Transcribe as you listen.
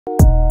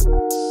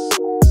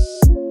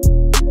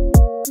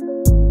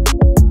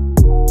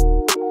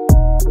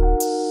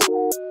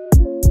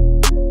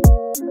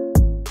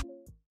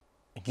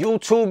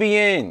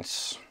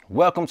YouTubians,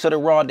 welcome to the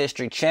Raw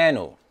District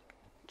channel.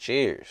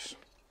 Cheers.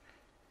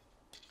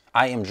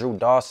 I am Drew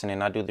Dawson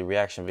and I do the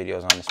reaction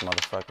videos on this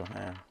motherfucker,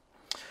 man.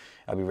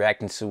 I'll be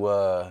reacting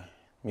to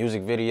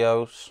music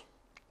videos.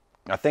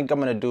 I think I'm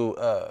gonna do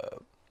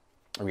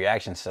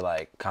reactions to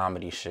like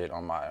comedy shit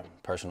on my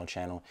personal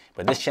channel.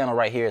 But this channel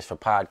right here is for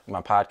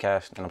my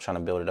podcast, and I'm trying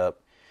to build it up.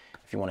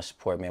 If you want to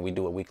support, man, we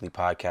do a weekly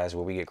podcast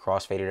where we get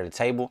crossfaded at a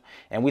table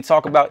and we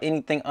talk about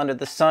anything under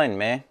the sun,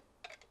 man.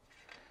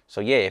 So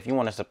yeah, if you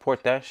want to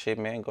support that shit,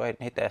 man, go ahead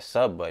and hit that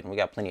sub button. We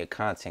got plenty of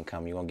content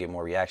coming. You're going to get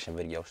more reaction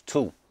videos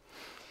too.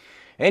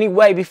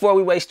 Anyway, before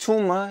we waste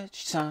too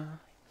much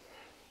time,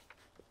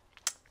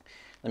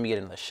 let me get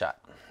another shot.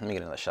 Let me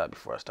get another shot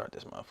before I start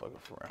this motherfucker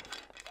for real.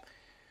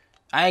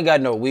 I ain't got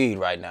no weed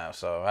right now,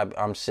 so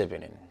I'm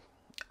sipping it.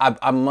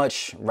 I'd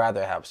much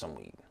rather have some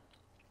weed.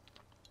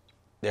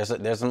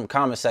 There's some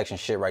comment section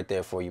shit right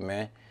there for you,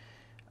 man.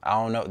 I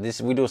don't know.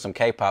 We do some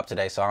K-pop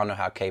today, so I don't know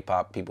how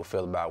K-pop people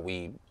feel about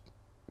weed.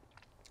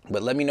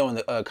 But let me know in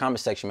the comment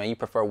section, man, you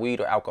prefer weed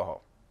or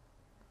alcohol?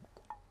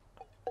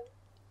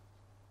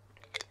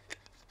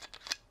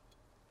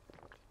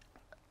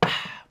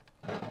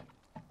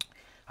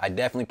 I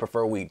definitely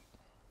prefer weed.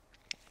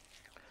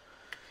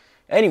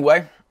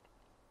 Anyway,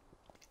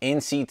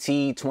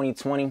 NCT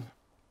 2020.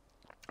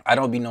 I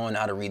don't be knowing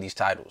how to read these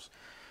titles,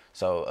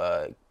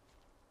 so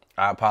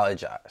I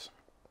apologize.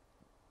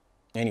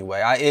 Anyway,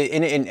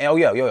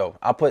 yo,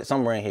 I'll put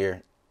somewhere in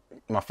here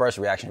my first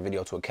reaction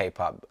video to a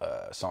K-pop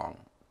song.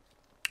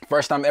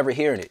 First time ever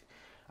hearing it.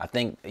 I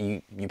think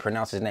you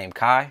pronounce his name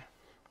Kai.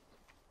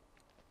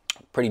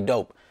 Pretty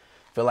dope.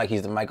 Feel like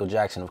he's the Michael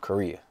Jackson of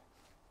Korea.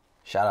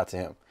 Shout out to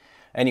him.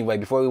 Anyway,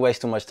 before we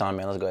waste too much time,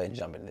 man, let's go ahead and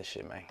jump into this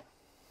shit, man.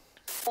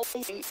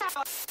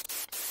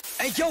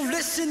 Hey yo,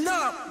 listen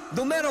up.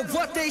 No matter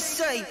what they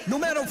say, no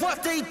matter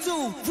what they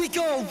do, we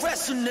gon'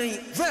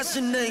 resonate.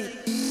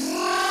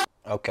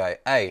 Okay,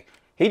 hey,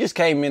 he just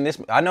came in this.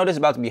 I know this is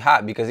about to be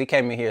hot because he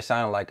came in here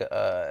sounding like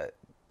a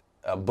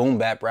boom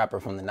bap rapper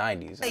from the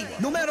 90s. Hey,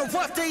 no matter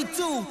what they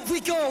do,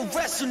 we gon'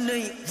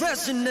 resonate.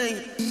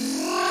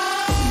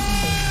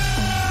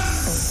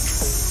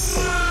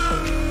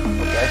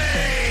 Okay.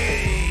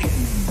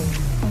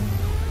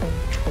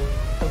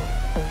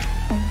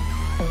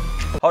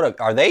 Hold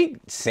up, are they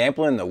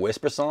sampling the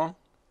Whisper song?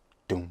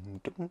 Doom,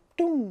 doom,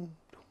 doom,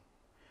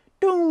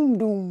 doom,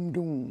 doom,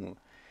 doom.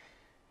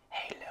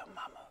 Hey, little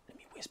mama, let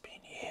me whisper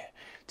in your ear.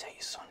 Tell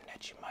you something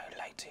that you might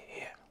like to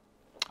hear.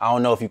 I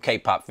don't know if you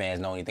K-pop fans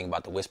know anything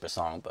about the Whisper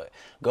song, but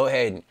go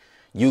ahead and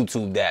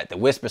YouTube that. The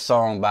Whisper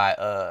song by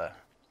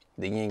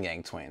the Yin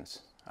Yang Twins.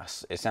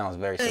 It sounds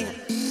very similar.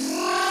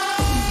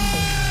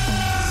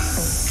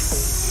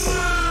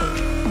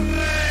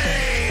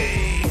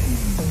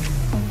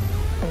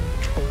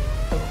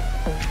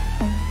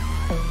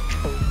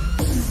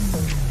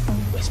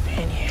 Whisper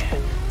in here,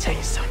 tell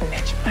you something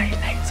that you might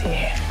like to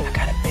hear. I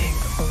got a big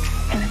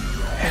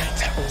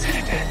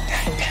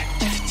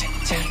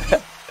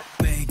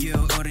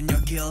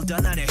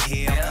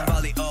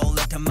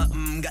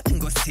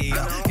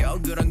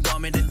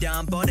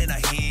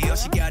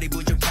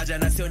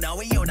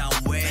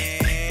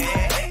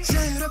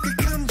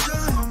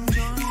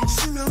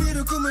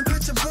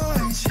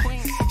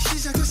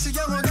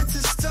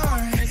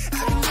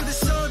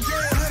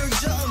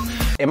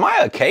Am I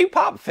a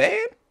K-pop fan?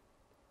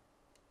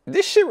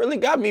 This shit really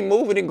got me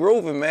moving and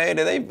grooving, man.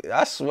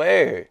 I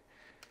swear.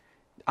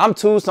 I'm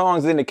 2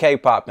 songs into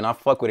K-pop and I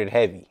fuck with it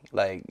heavy.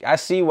 Like, I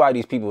see why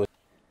these people...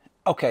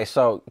 Okay,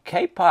 so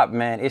K-pop,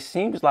 man, it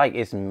seems like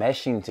it's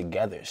meshing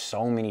together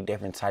so many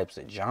different types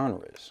of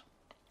genres.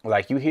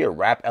 Like, you hear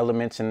rap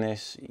elements in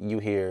this. You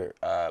hear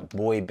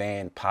boy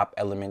band pop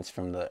elements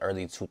from the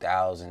early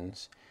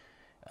 2000s.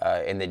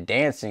 And the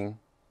dancing,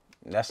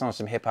 that's on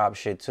some hip-hop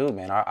shit too,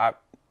 man.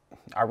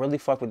 I really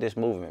fuck with this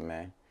movement,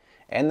 man.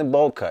 And the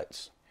bowl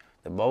cuts.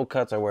 The bowl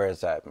cuts are where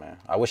it's at, man.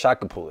 I wish I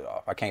could pull it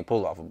off. I can't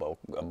pull off a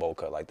bowl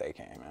cut like they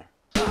can, man.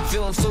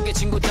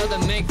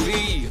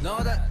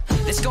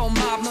 Let's go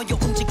mob, no,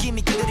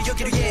 움직임이 그대로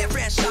여기로, yeah,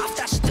 fresh off,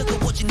 다시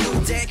뜨거워진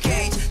new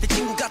decade. 내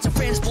친구 같은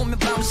friends 보면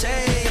밤새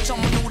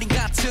정말 우리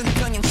같은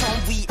그냥 전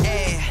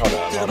위에.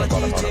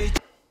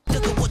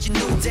 뜨거워진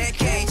new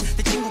decade.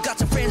 내 친구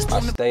같은 friends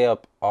I stay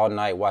up all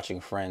night watching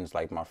Friends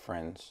like my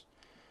friends.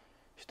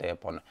 Stay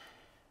up all night.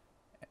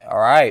 All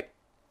right,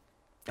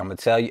 I'm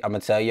gonna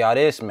tell y'all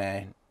this,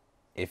 man.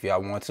 If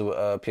y'all want to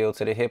appeal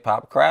to the hip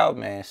hop crowd,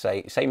 man,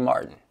 say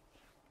Martin.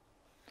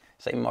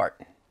 Say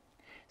Martin.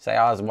 Say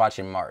I was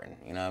watching Martin.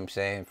 You know what I'm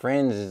saying?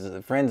 Friends is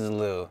a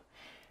little.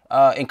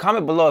 And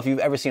comment below if you've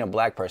ever seen a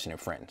black person in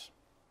Friends.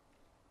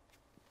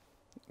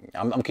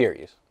 I'm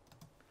curious.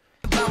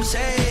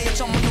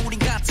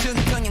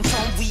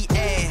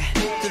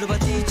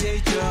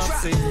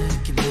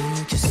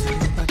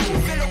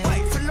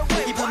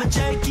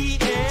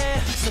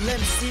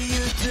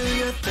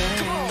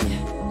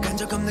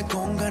 적 없는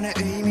공간의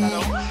의미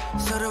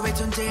서로의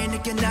존재에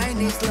느껴 나의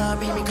needs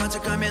love 이미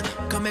거쳐가면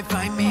come and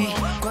find me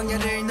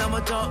광야를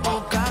넘어 더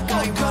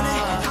가까이 와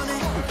꺼내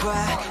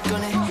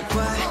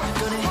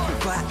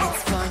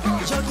it's fun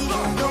저기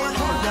너와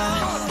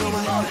나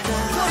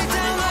Play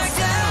down like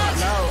that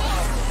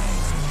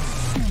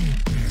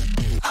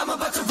I'm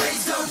about to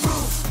raise the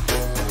roof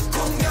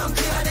공명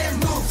그 안에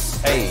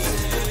moves Hey,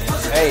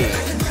 hey.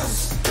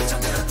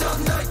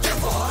 잠들었던 널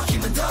깨워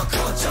힘은 더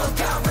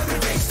커져가 when we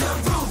raise the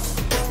roof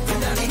we're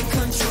not in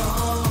control.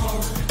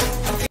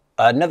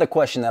 Another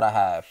question that I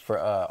have for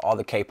all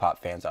the K-pop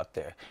fans out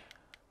there.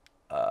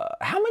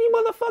 How many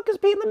motherfuckers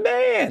be in the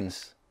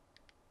bands?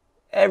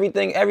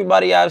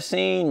 Everybody I've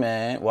seen,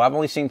 man. Well, I've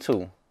only seen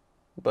 2.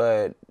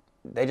 But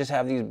they just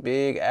have these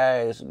big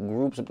ass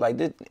groups of like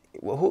this.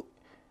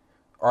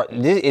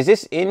 Is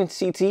this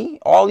NCT?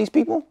 All these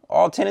people?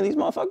 All 10 of these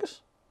motherfuckers?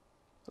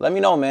 Let me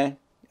know, man.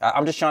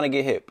 I'm just trying to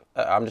get hip.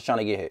 I'm just trying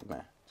to get hip,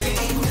 man.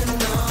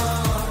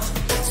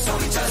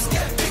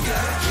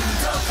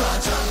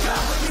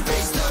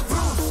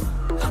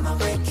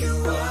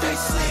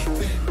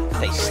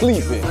 They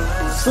sleeping.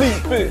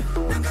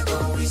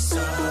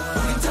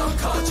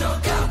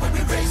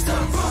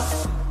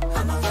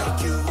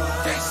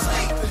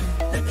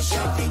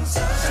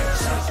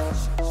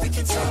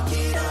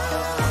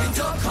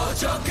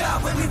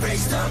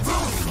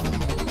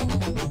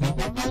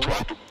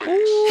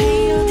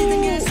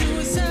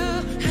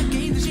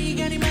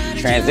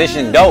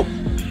 Transition dope.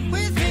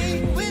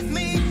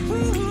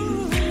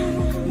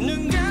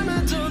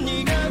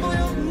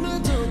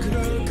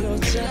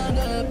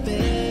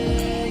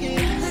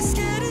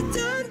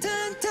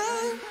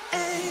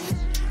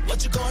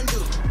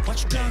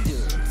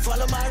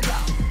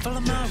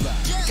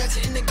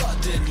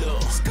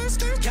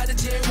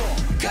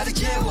 가득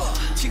채워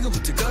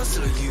지금부터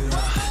거슬러 you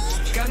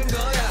가는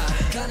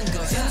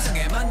거야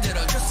상상에 만들어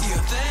just your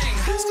thing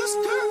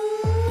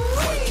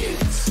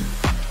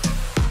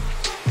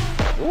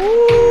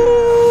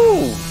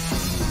Ooh.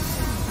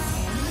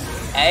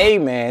 Hey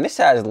man, this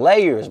has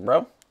layers,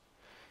 bro.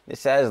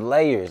 This has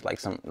layers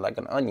like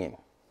an onion.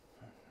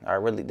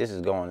 This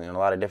is going in a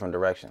lot of different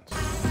directions.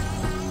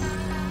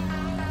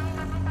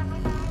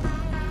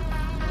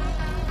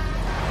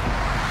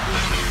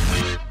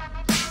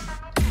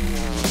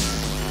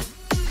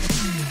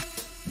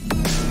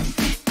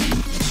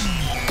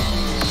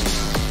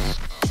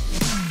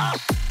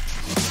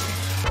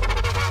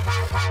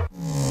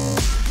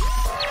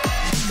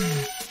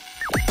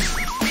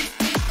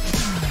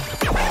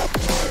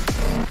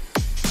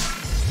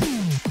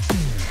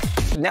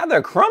 Now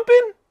they're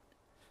crumping?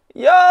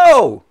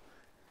 Yo!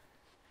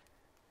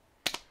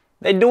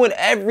 They're doing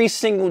every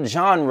single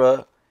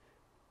genre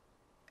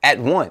at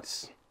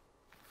once.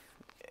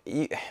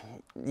 You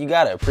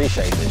gotta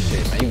appreciate this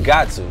shit, man. You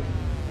got to.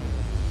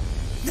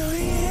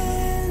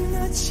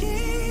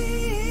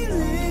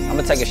 I'm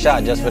gonna take a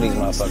shot just for these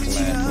motherfuckers,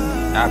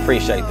 man. I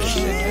appreciate this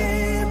shit,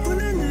 man.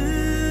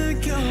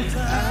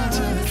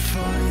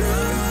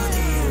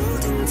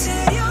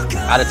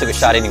 I'd have took a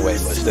shot anyway,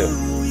 but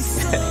still.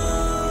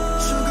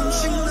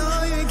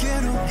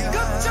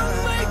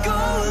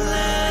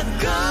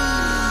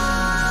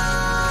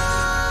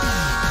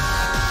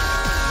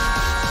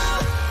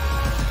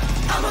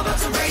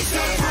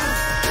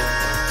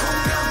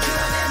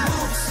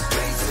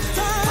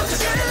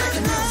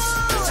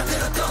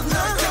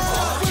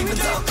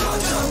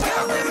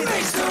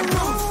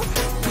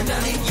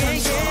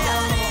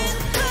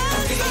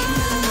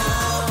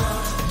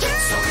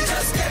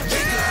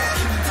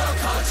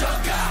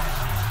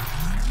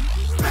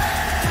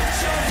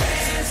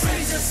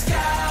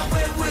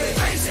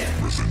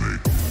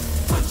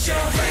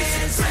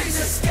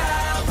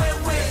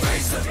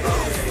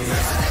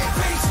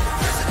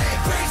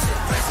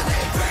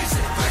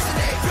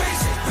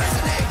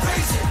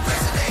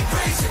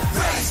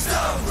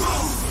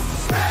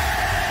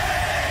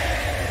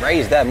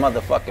 Raise that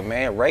motherfucker,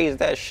 man. Raise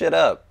that shit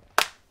up.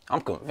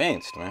 I'm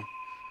convinced, man.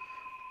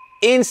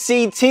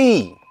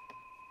 NCT.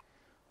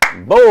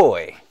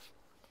 Boy.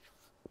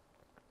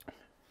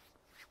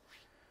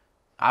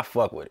 I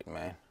fuck with it,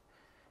 man.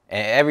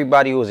 And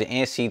everybody who's an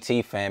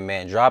NCT fan,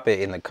 man, drop it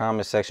in the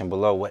comment section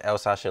below what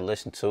else I should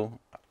listen to.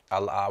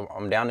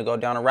 I'm down to go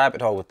down a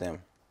rabbit hole with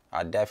them.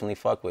 I definitely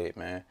fuck with it,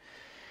 man.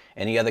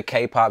 Any other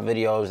K-pop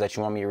videos that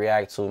you want me to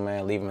react to,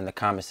 man, leave them in the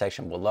comment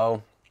section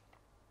below.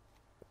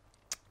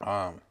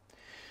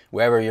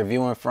 Wherever you're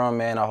viewing from,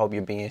 man, I hope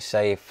you're being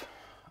safe.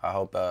 I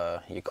hope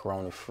you're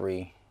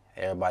corona-free.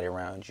 Everybody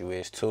around you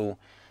is too.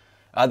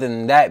 Other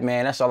than that,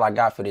 man, that's all I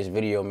got for this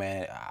video,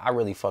 man. I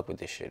really fuck with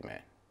this shit,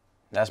 man.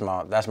 That's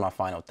my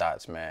final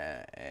thoughts,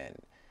 man. And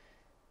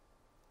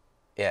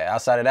yeah,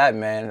 outside of that,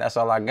 man, that's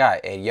all I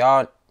got. And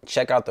y'all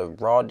check out the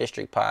Raw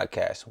District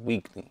podcast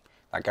weekly.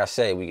 Like I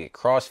said, we get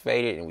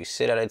cross-faded and we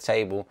sit at a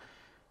table,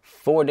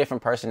 4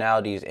 different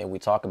personalities, and we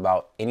talk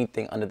about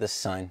anything under the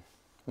sun.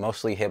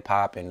 Mostly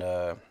hip-hop and,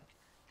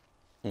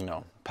 you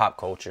know, pop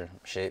culture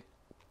shit.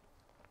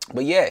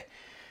 But yeah,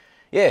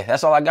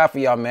 that's all I got for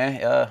y'all,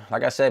 man.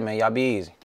 Like I said, man, y'all be easy.